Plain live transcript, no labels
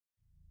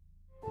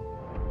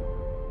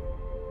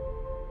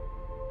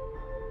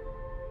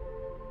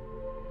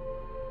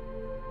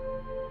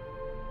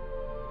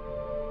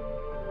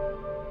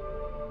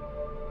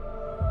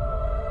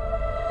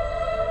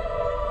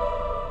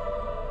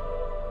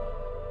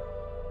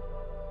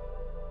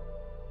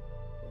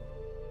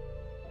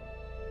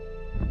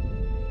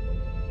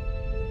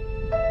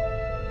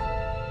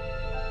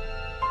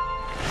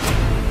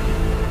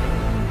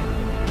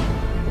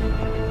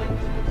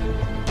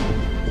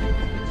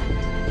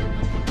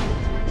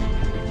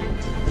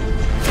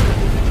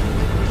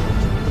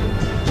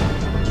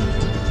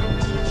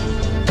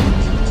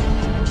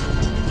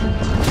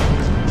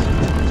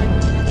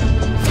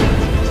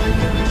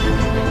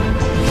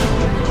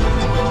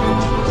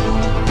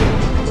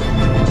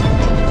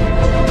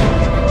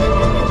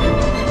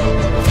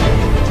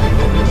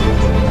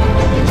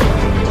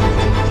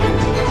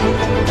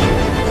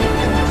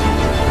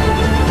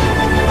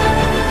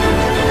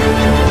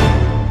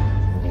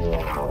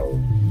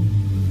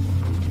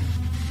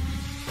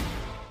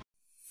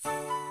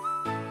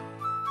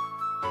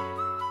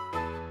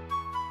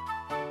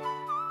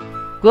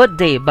Good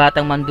day,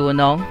 Batang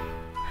Mandunong.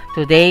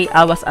 Today,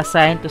 I was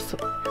assigned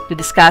to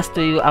discuss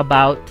to you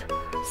about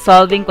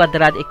solving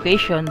quadratic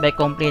equation by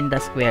completing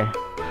the square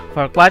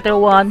for quarter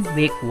 1,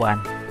 week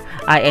 1.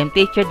 I am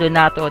teacher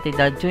Donato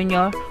Otidal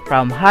Jr.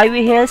 from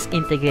Highway Hills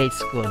Integrated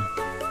School.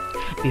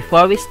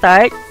 Before we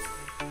start,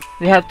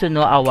 we have to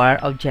know our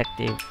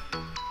objective.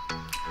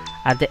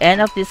 At the end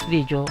of this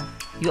video,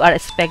 you are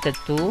expected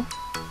to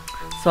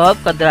solve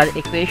quadratic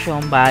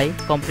equation by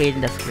completing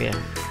the square.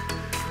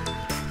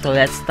 So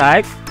let's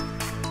start.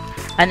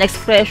 An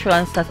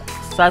expression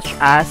such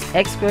as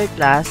x squared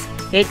plus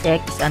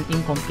 8x is an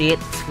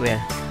incomplete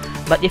square.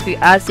 But if we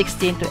add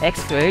 16 to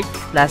x squared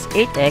plus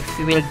 8x,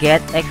 we will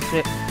get x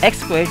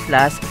squared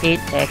plus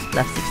 8x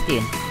plus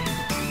 16,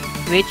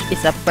 which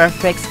is a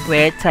perfect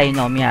squared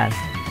trinomial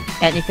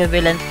and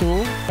equivalent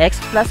to x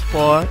plus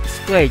 4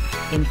 squared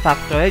in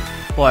factored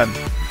form.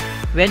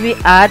 When we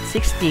add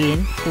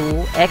 16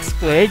 to x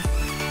squared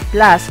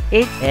plus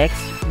 8x,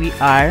 we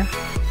are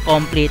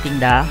completing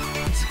the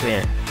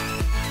square.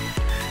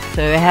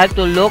 So we have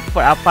to look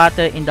for a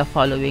pattern in the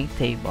following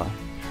table.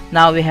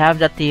 Now we have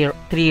the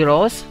three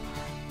rows.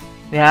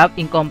 We have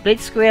incomplete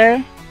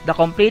square, the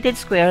completed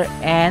square,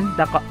 and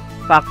the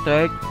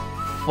factored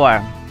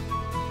form.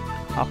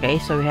 Okay,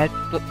 so we have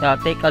to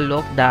take a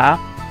look the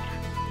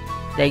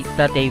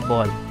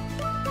table.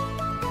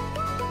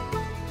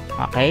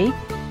 Okay,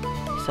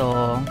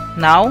 so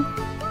now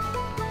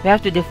we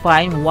have to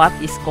define what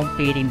is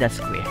completing the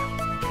square.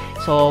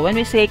 So when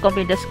we say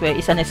complete the square,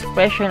 is an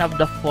expression of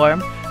the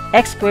form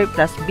x squared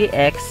plus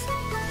bx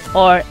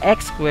or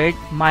x squared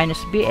minus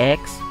bx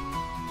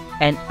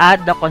and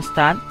add the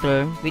constant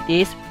term, which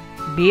is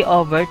b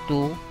over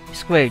 2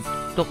 squared,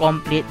 to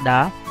complete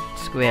the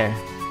square.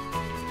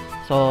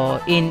 So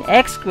in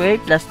x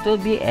squared plus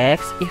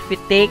 2bx, if we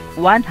take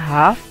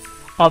 1/2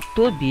 of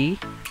 2b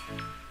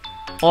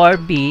or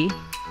b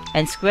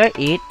and square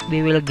it,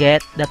 we will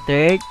get the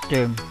third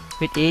term,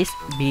 which is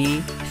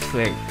b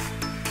squared.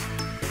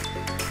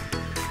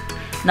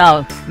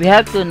 Now, we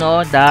have to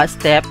know the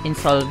step in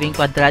solving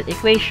quadratic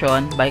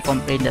equation by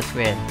completing the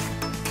square.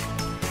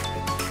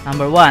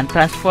 Number 1,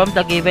 transform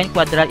the given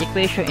quadratic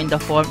equation in the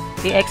form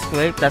ax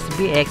squared plus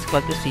bx equal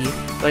to c,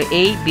 where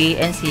a,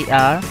 b, and c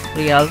are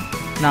real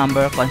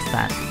number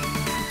constant.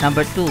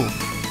 Number 2,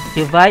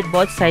 divide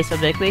both sides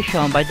of the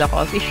equation by the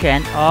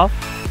coefficient of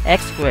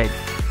x squared.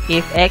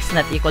 If x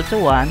not equal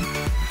to 1,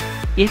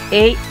 if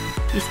a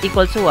is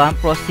equal to 1,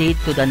 proceed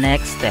to the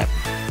next step.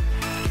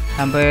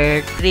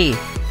 Number 3,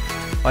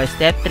 or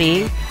step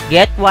 3,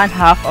 get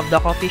 1/2 of the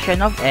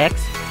coefficient of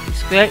x,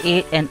 square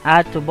it, and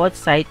add to both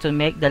sides to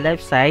make the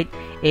left side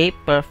a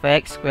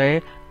perfect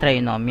square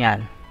trinomial.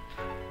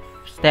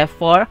 Step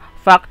 4,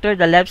 factor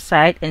the left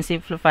side and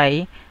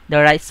simplify the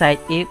right side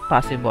if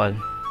possible.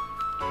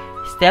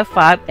 Step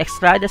 5,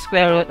 extract the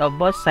square root of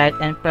both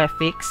sides and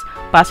prefix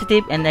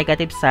positive and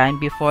negative sign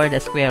before the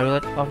square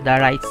root of the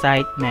right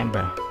side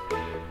member.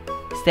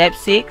 Step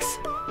 6,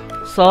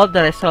 solve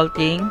the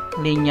resulting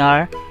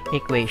linear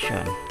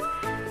equation.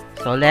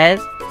 So let's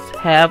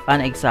have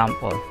an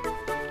example.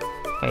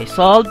 Okay,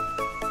 solve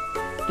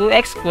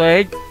 2x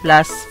squared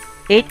plus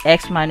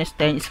 8x minus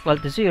 10 is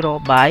equal to 0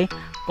 by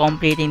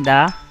completing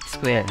the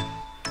square.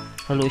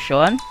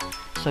 Solution.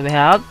 So we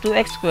have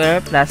 2x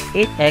squared plus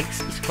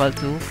 8x is equal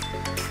to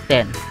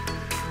 10.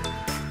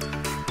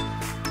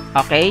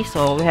 Okay,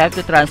 so we have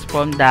to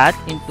transform that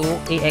into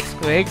ax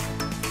squared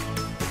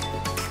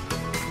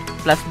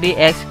plus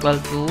bx equal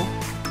to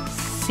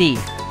c.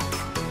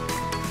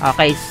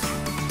 Okay,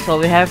 so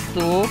we have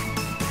to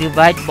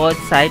divide both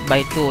sides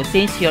by 2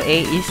 since your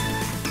a is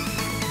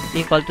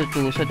equal to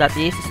 2. So that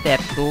is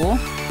step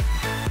 2.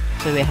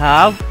 So we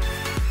have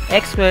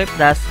x squared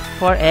plus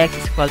 4x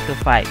is equal to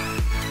 5.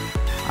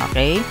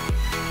 Okay.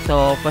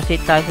 So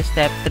proceed tayo sa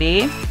step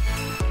 3.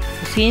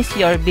 Since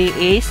your b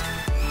is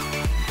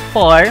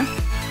 4,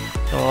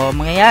 so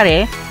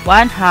mangyayari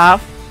 1/2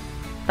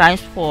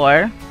 times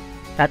 4,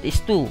 that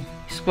is 2.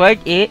 Squared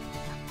it.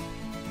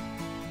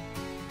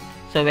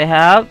 So we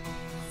have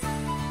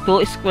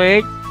 2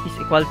 squared is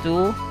equal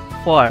to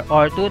 4,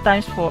 or 2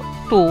 times 4,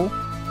 2,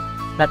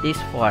 that is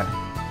 4.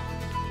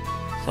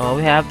 So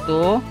we have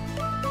to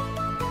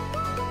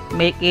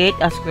make it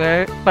a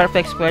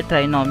perfect square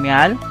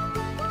trinomial.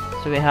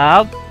 So we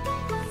have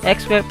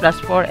x squared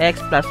plus 4x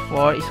plus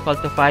 4 is equal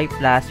to 5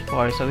 plus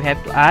 4. So we have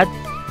to add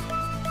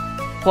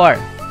 4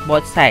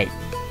 both sides.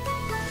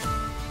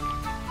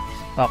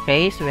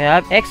 Okay, so we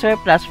have x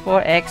squared plus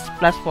 4x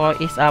plus 4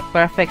 is a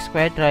perfect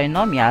square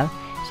trinomial.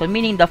 So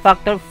meaning the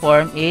factor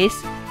form is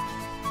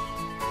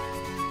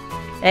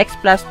x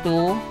plus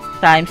 2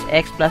 times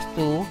x plus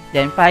 2,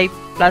 then 5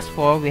 plus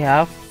 4, we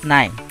have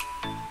 9.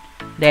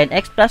 Then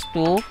x plus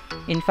 2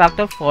 in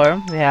factor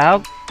form, we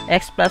have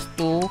x plus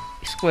 2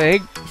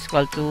 squared is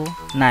equal to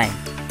 9.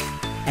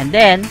 And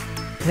then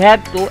we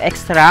have to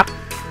extract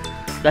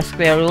the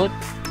square root.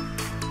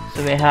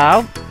 So we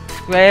have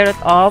square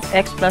root of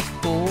x plus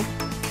 2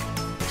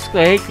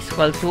 squared is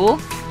equal to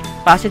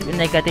positive and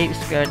negative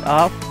square root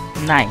of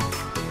 9.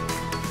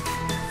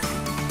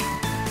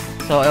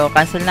 So,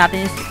 cancel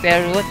natin yung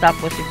square root,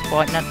 tapos yung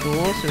exponent na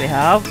 2. So, we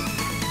have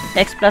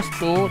x plus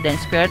 2, then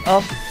square root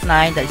of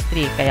 9, that is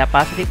 3. Kaya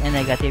positive and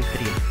negative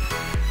 3.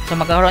 So,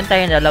 magkakaroon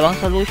tayo ng dalawang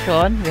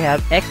solution. We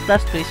have x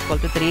plus 2 is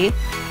equal to 3.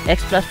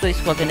 X plus 2 is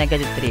equal to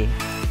negative 3.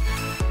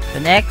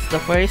 So, next,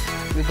 the first,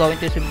 we're going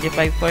to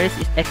simplify first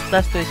is x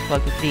plus 2 is equal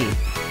to 3.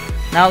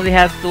 Now, we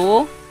have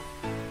to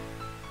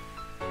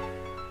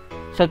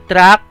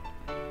subtract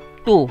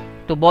 2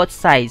 to both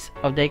sides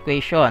of the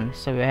equation.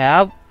 So, we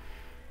have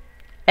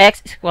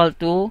x is equal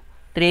to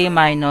 3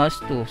 minus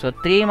 2. So,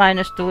 3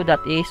 minus 2, that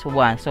is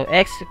 1. So,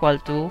 x is equal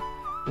to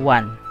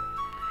 1.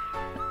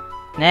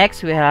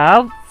 Next, we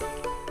have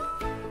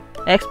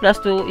x plus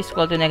 2 is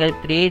equal to negative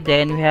 3.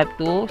 Then, we have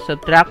to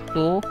subtract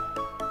 2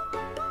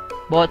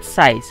 both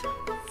sides.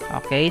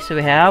 Okay, so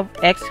we have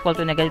x equal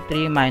to negative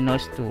 3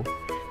 minus 2.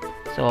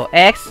 So,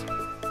 x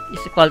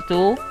is equal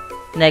to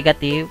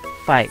negative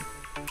 5.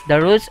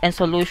 The roots and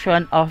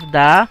solution of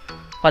the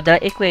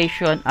quadratic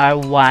equation are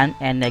 1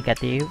 and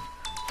negative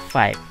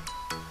 5.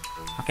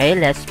 Okay,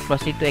 let's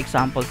proceed to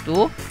example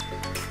 2.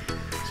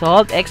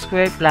 Solve x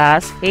squared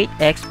plus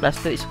 8x plus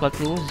 2 is equal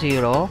to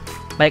 0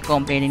 by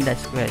completing the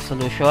square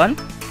solution.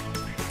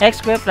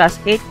 X squared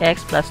plus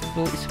 8x plus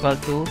 2 is equal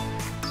to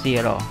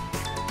 0.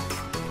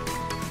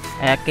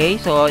 Okay,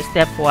 so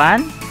step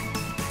 1,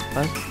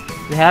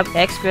 we have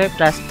x squared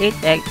plus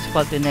 8x is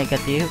equal to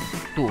negative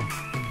 2.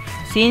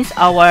 Since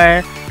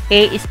our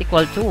a is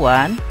equal to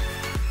 1,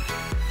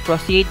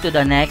 proceed to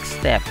the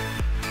next step.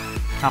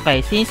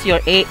 Okay, since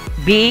your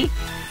b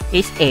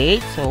is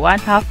 8, so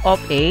 1/2 of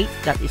 8,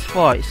 that is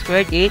 4.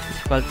 Squared 8 is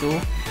equal to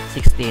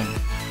 16.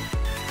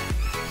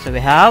 So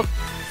we have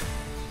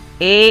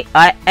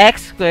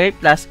x squared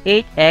plus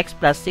 8x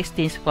plus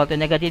 16 is equal to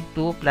negative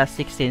 2 plus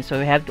 16. So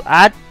we have to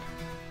add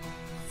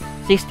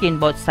 16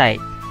 both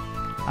sides.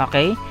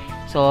 Okay,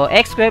 so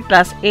x squared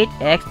plus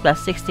 8x plus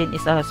 16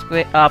 is a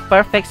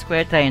perfect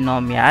square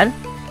trinomial.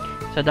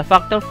 So the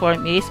factor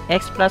form is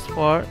x plus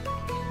 4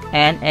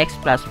 and x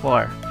plus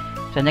 4.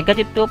 So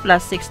negative 2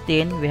 plus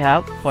 16, we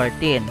have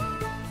 14.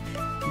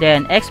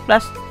 Then x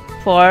plus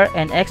 4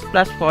 and x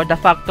plus 4, the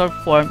factor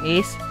form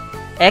is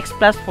x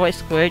plus 4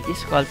 squared is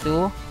equal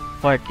to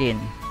 14.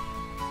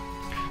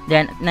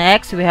 Then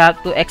next, we have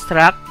to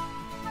extract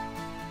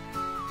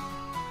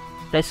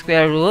the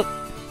square root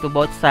to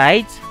both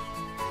sides.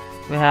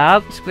 We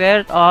have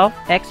square root of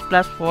x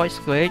plus 4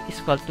 squared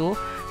is equal to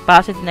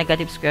positive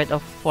negative square root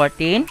of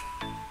 14.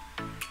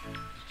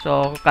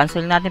 So,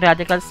 cancel natin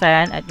radical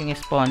sign at yung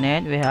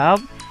exponent. We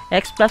have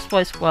x plus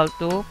 4 is equal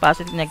to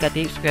positive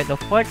negative square root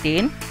of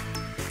 14.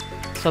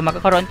 So,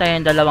 magkakaroon tayo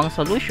ng dalawang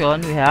solution.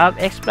 We have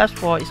x plus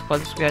 4 is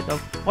equal to square root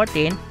of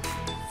 14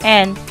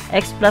 and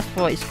x plus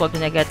 4 is equal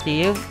to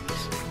negative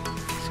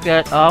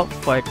square root of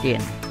 14.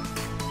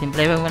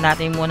 Simplify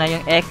natin muna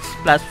yung x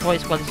plus 4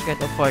 is equal to square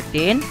root of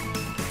 14.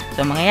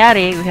 So,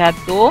 mangyayari, we have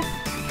to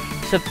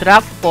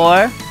subtract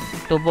 4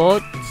 to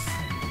both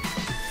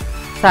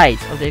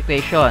sides of the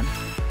equation.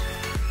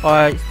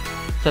 Or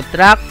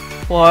subtract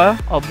 4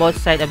 of both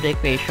sides of the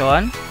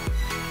equation.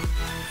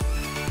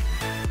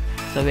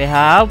 So, we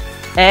have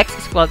x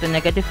is equal to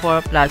negative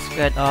 4 plus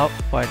square root of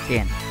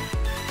 14.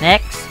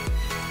 Next.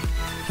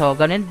 So,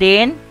 ganun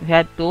din, we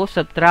have to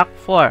subtract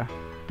 4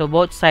 to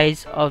both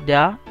sides of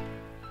the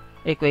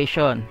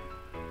equation.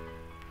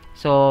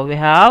 So, we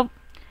have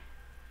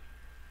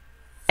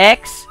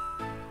x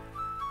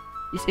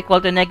is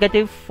equal to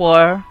negative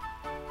 4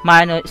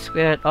 minus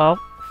square root of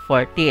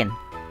 14.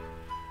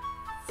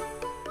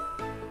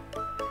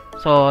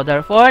 So,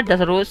 therefore, the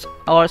roots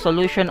or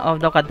solution of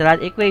the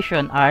quadratic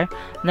equation are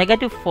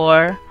negative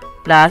 4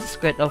 plus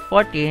square root of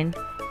 14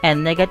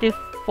 and negative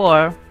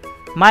 4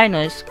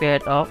 minus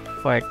square root of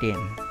 14.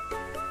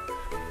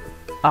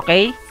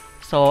 Okay?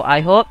 So,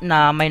 I hope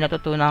na may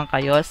natutunan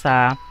kayo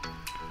sa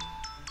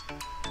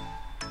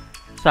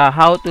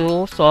how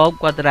to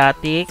solve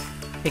quadratic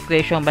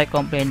equation by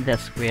completing the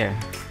square.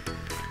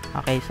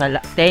 Okay, so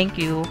thank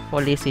you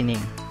for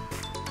listening.